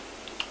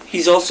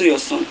 He's also your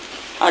son.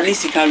 At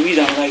least he can read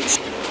and write.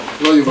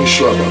 Not even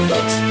sure about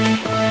that.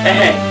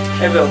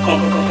 Evel,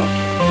 come.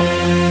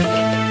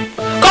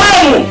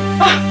 Come!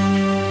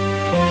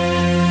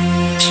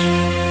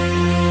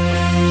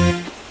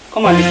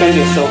 Come and defend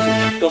yourself.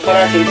 Your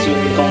father thinks you're a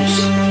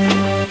dunce.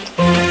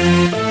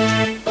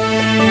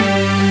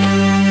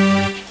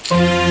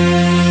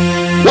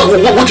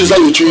 What is that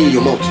you're chewing in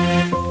your mouth?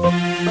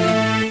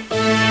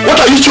 What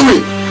are you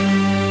chewing?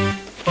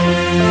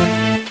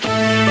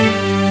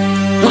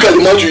 Look at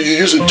the mouth you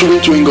use in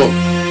chewing gum.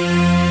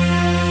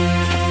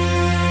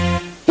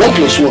 1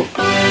 plus 1.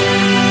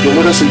 Your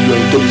mother said you are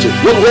intelligent.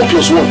 What 1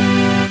 plus 1?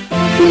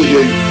 Let me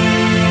hear you.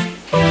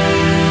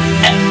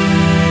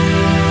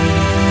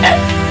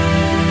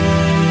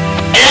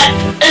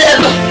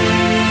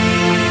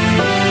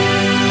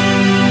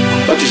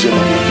 That is your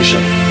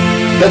malnutrition.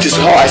 That is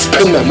how I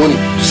spend my money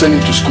to send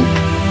him to school.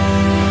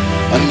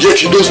 And yet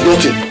he knows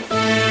nothing.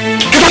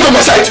 Get out of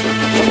my sight!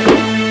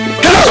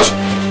 Get out!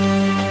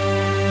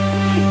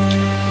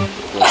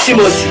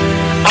 Timothy,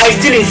 I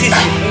still insist.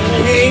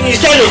 You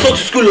send your son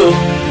to school, oh?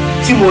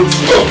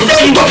 Timothy.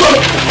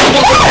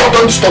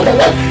 Don't disturb my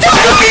wife.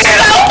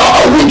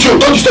 I won't you.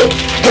 Don't disturb.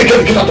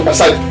 Get out of my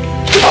sight.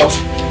 Get out.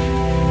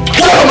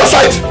 Get out of my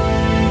sight.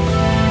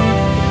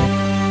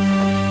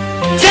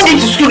 Send him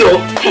to school, oh?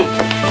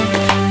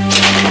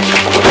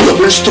 You're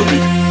very stupid.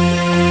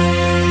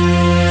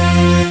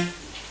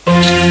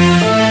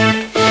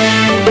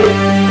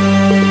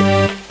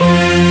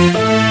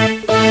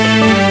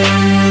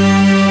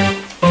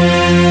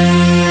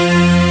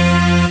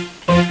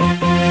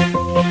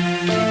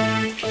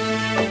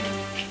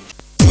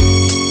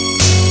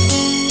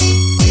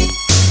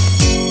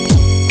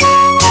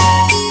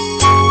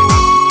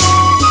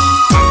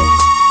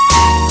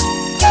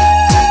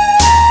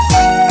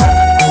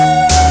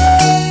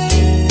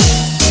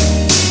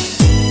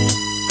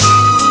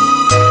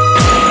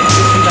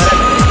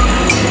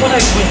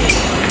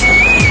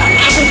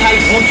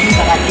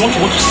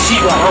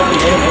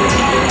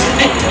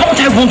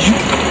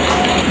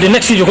 The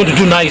next thing you're going to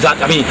do now is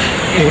that, you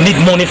need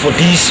money for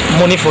this,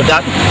 money for that.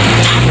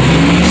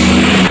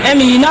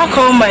 Emmy, you now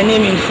call my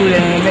name in full,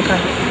 Rebecca.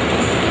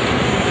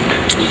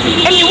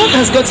 Emmy, what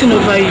has gotten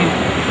over you?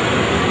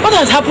 What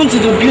has happened to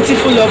the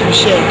beautiful love we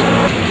shared?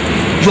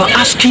 You are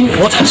asking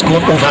what has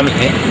gone over me,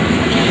 eh?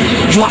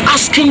 You are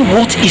asking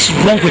what is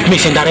wrong with me,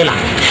 Cinderella,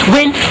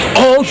 when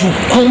all you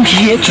come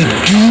here to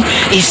do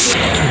is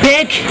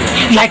beg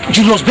like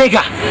Julius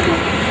Berger.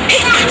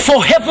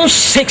 For heaven's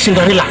sake,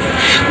 Cinderella.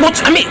 What?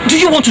 Do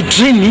you want to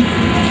drain me?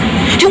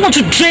 Do you want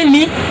to drain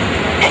me?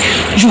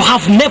 You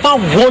have never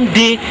one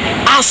day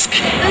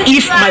asked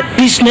if my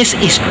business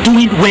is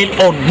doing well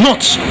or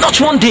not. Not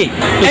one day.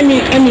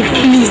 Emmy,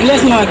 please,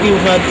 let's not argue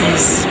over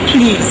this.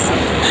 Please.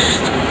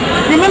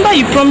 Remember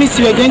you promised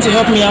you were going to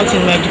help me out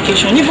in my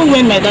education, even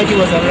when my daddy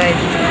was alive.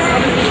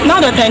 Now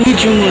that I need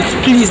you most,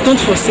 please don't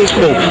forsake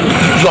me. Oh,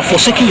 you are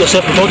forsaking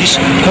yourself with all this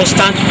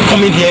constant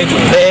coming here to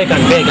beg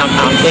and beg and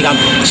beg. I'm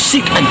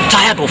sick and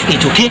tired of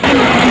it, okay?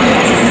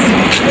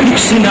 Look,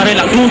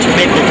 Cinderella, don't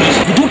beg me, please.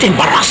 Don't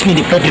embarrass me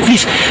in the public,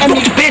 please.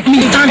 Don't beg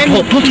me, stand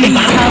up, don't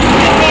embarrass me.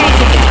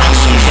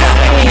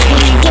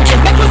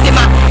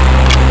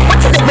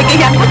 What's the big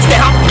here? What's the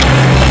hell?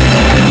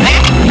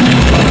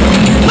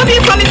 What do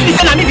you promise me?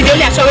 Send me video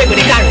show we go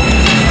to carry.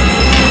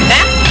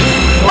 Eh?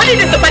 What did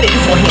this somebody do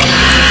for him?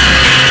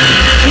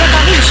 You're a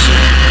rich.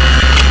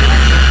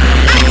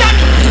 Answer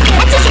me.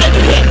 What is she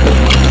doing here?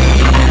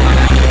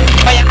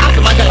 Oh, you have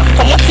to Mandela.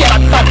 Come on here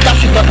and start that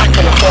shit up on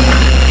the phone.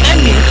 And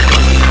me.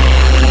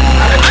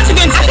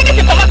 I think if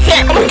you come up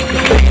here, come on.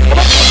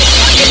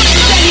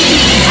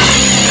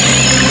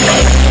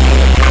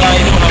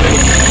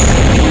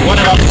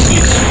 Whatever this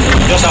is,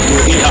 you just have to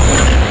obey her.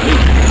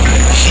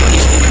 She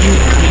is the new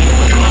queen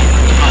of my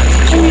heart.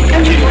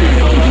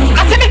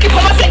 I said make you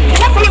come out here.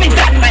 Don't follow me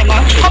that, my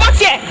man. Come out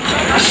here.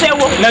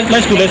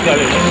 Let's go.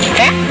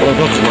 Eh? Oh,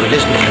 don't worry,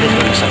 let's go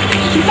inside.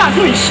 She's not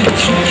doing shit.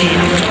 It's okay,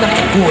 I'm just going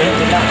to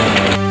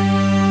go.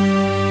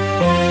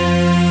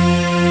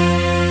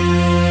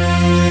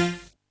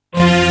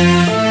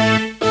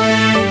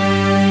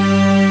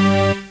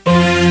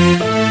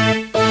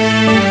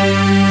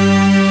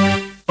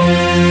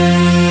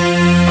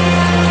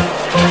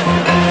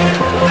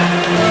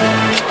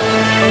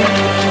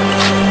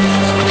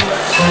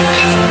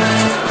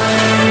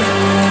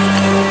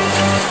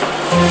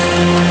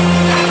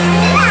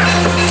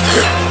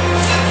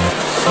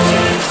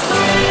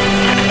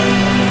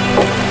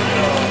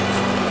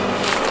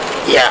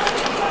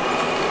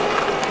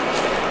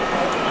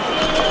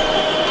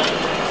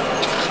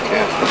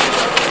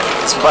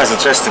 That's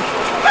interesting.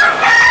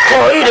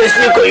 Oh, you just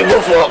speak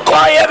Oyibo for.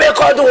 Come here, make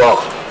God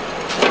work.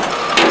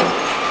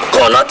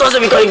 Come, not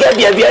also because you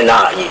get beer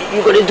now.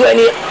 You gonna do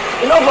any?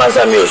 You know,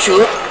 answer me,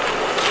 sure.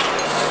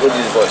 What did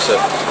this boy say?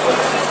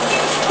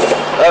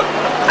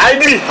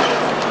 ID.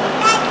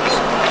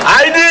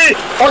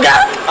 Okay.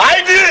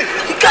 ID.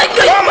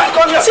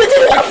 Come here. Sit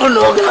in the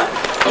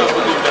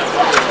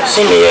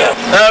see me here.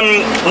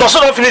 No,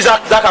 so don't finish that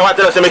can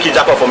tell us to make you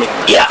jack up for me.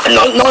 Yeah,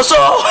 no, so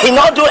he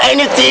not do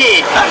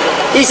anything.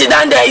 He sit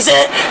down there, he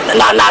say,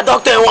 nah,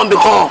 doctor won't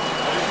become.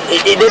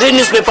 They read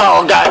newspaper,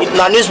 or guy.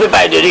 Na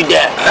newspaper they read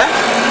there.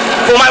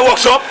 For my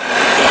workshop?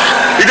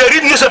 They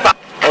read newspaper?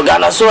 Oh,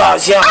 Ghana, so I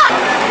see.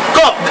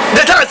 Come,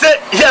 they tell us say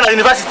here at the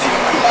university.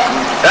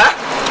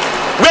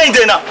 Where in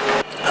there now?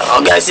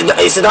 Oh, guys, sit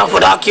down for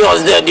that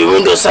kiosk there, the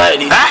window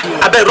side.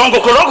 I bet run, go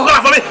for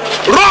me.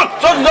 Run!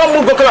 So don't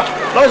move, go come.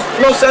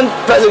 No send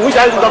person. Which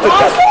I don't take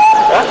class.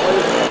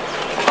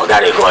 Oh,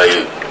 God, they call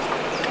you.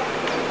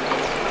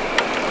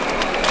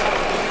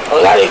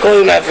 Oh, God, they call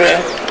you, my friend.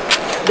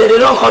 They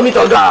don't call me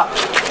to go.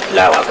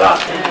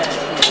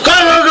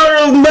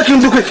 Come, make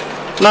him do quick.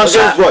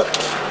 Nonsense, what?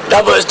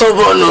 That boy is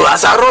stubborn.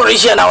 As I run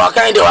rich and I walk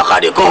in the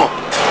waka, they come.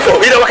 Oh,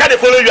 you know what kind of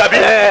follow you,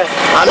 Abi?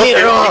 I mean,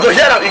 you go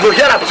hear that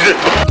today.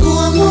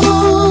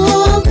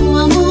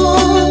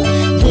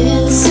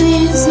 This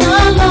is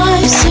not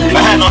life, sir.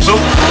 Also,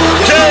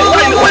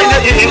 why you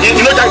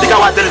know that the guy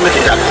was telling me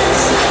that?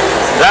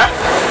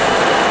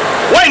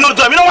 Why you not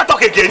do? You know what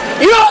talk again?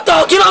 You don't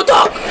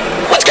talk.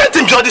 What kind of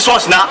thing do this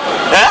ones now?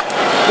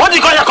 What do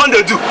you call your con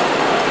to do?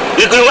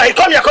 You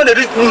come here con to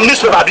read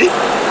newspaper, Abi?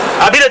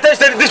 Abi they tell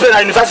this place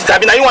at university.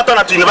 Abi now you want to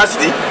turn up to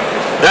university?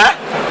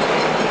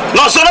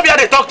 No, so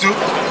nobody they talk to.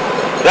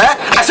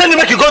 I send you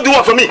make you go do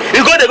work for me.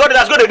 You go there,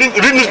 let's go read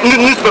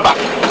newspaper.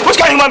 Which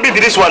kind of human being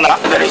be this one now?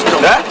 Very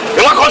strong.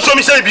 You want to show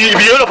me say be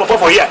yellow papa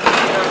for here?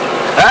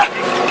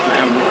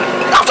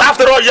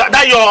 After all,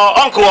 that your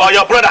uncle or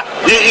your brother,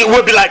 it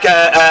will be like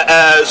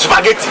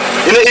spaghetti.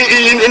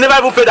 He never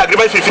even paid the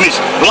agreement if he finish.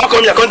 You want to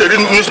come here, come to read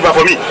newspaper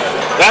for me?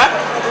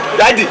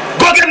 Daddy,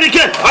 go get me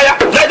again. Oh yeah,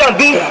 lie down,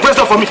 do press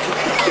up for me.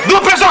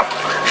 Do press up.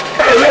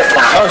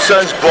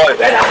 Nonsense, boy.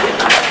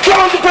 Come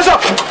on, do press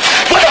up.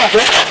 What up,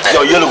 man?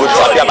 Your yellow will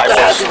drop here by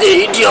force.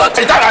 The idiot.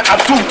 I'm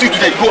too thick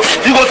today.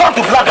 You go down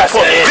to black by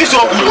force. This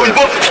one, you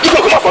go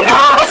come out from you.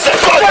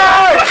 Nonsense. Come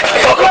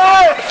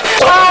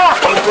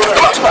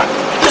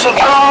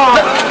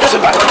on. Listen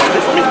back.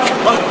 For me.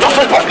 Don't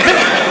press back.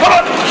 Come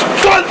on.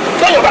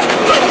 Turn your back.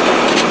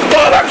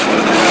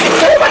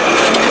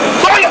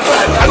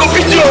 I go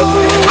beat you.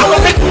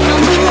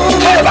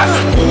 Turn your back.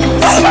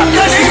 This is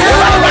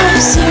my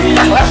life story.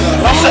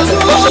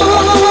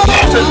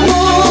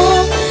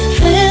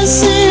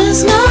 This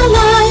is my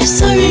life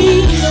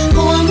story.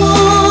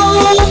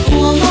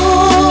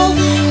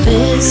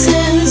 This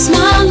is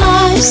my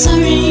life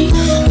story.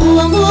 This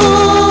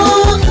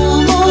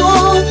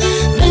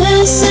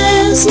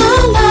is my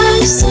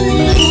life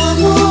story.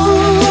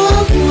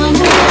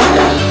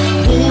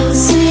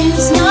 This is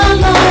my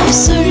life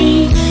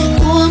story.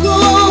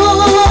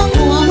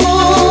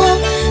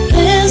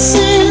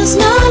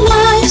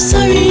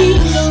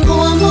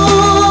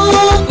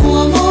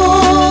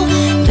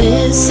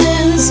 This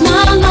is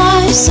my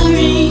life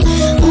story.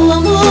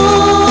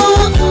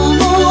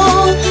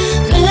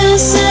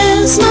 This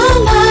is my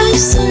life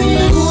story.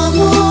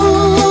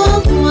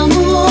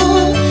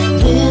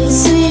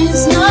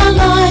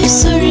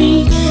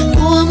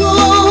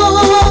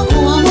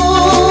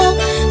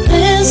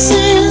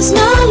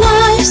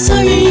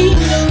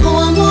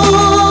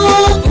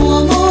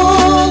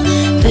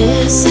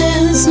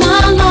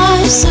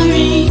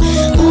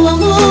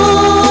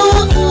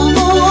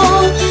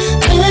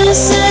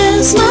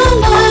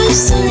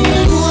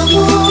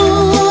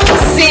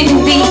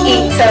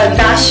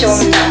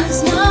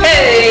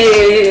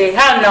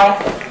 on now.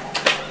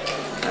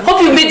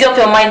 Hope you made up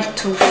your mind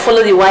to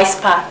follow the wise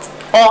path.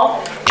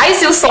 Or are you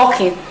still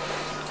sulking?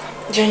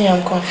 Jenny,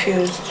 I'm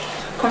confused.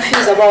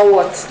 Confused about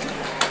what?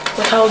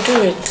 But I'll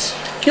do it.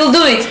 You'll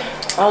do it?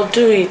 I'll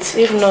do it,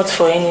 if not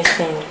for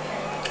anything.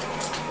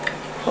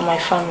 For my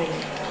family.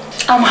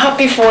 I'm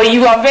happy for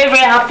you. I'm very,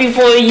 very happy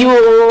for you.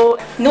 You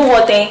know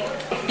what, eh?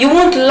 You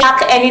won't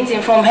lack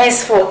anything from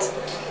henceforth.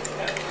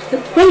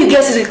 When you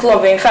get to the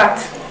club, in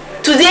fact,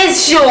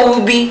 today's show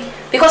will be,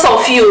 because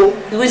of you,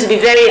 it will be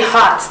very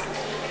hard.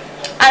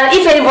 And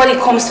if anybody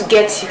comes to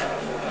get you,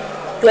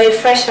 you are a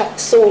fresher,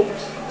 so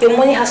your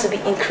money has to be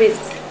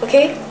increased,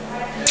 okay?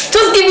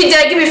 Just give me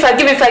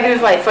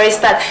 5 for a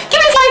start. Give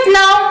me 5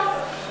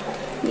 now!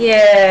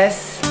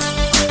 Yes.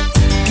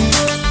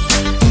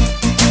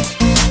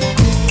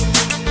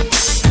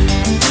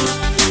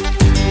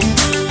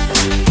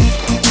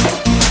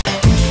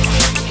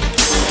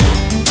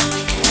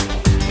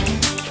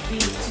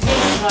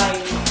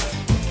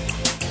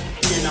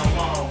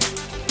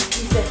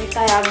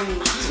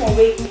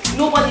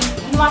 Nobody,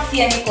 you not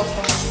see any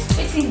customer.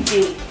 It's in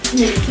day.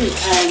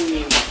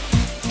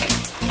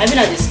 I've been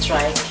at the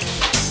strike.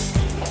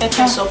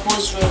 I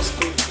suppose rest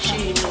day. She,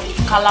 you know, if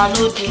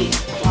Kalano day,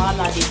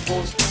 Wahala dey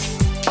post.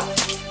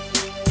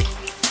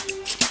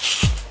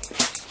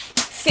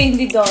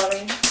 Cindy,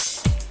 darling,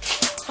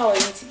 how are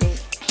you today?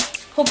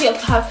 Hope you're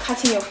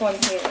catching your phone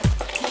here.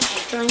 I'm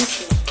trying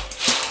to.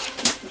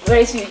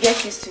 Very soon you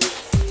get used to it.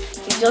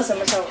 It's just a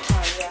matter of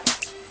time, yeah.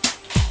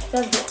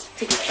 Just go,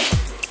 take it.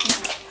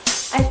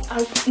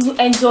 You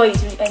enjoy it,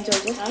 just take it.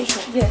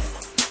 Yes,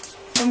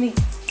 for me.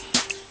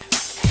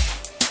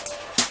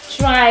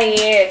 Try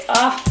it.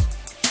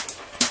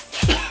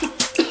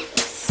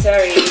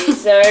 Sorry.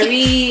 It's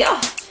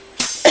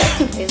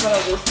one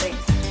of those things.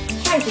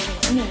 Try it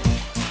again.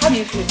 How do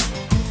you feel?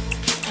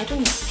 I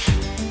don't know.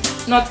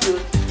 Not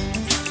good.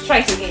 Try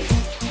it again.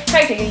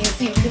 You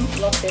see, you feel a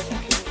lot better.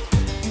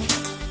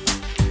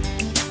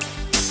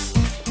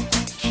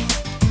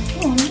 Go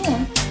on.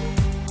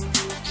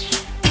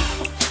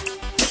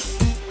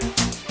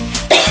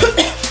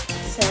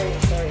 Sorry.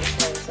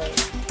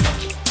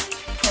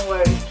 Don't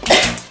worry.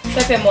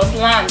 Pepe must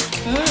land.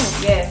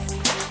 Yes.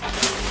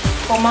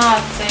 Come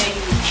out, tell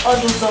you. All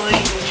those already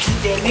you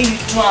today, may you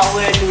do and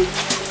well.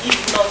 If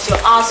not, your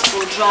ass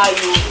will dry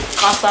you.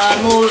 Cause I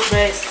no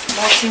rest,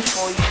 nothing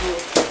for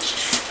you.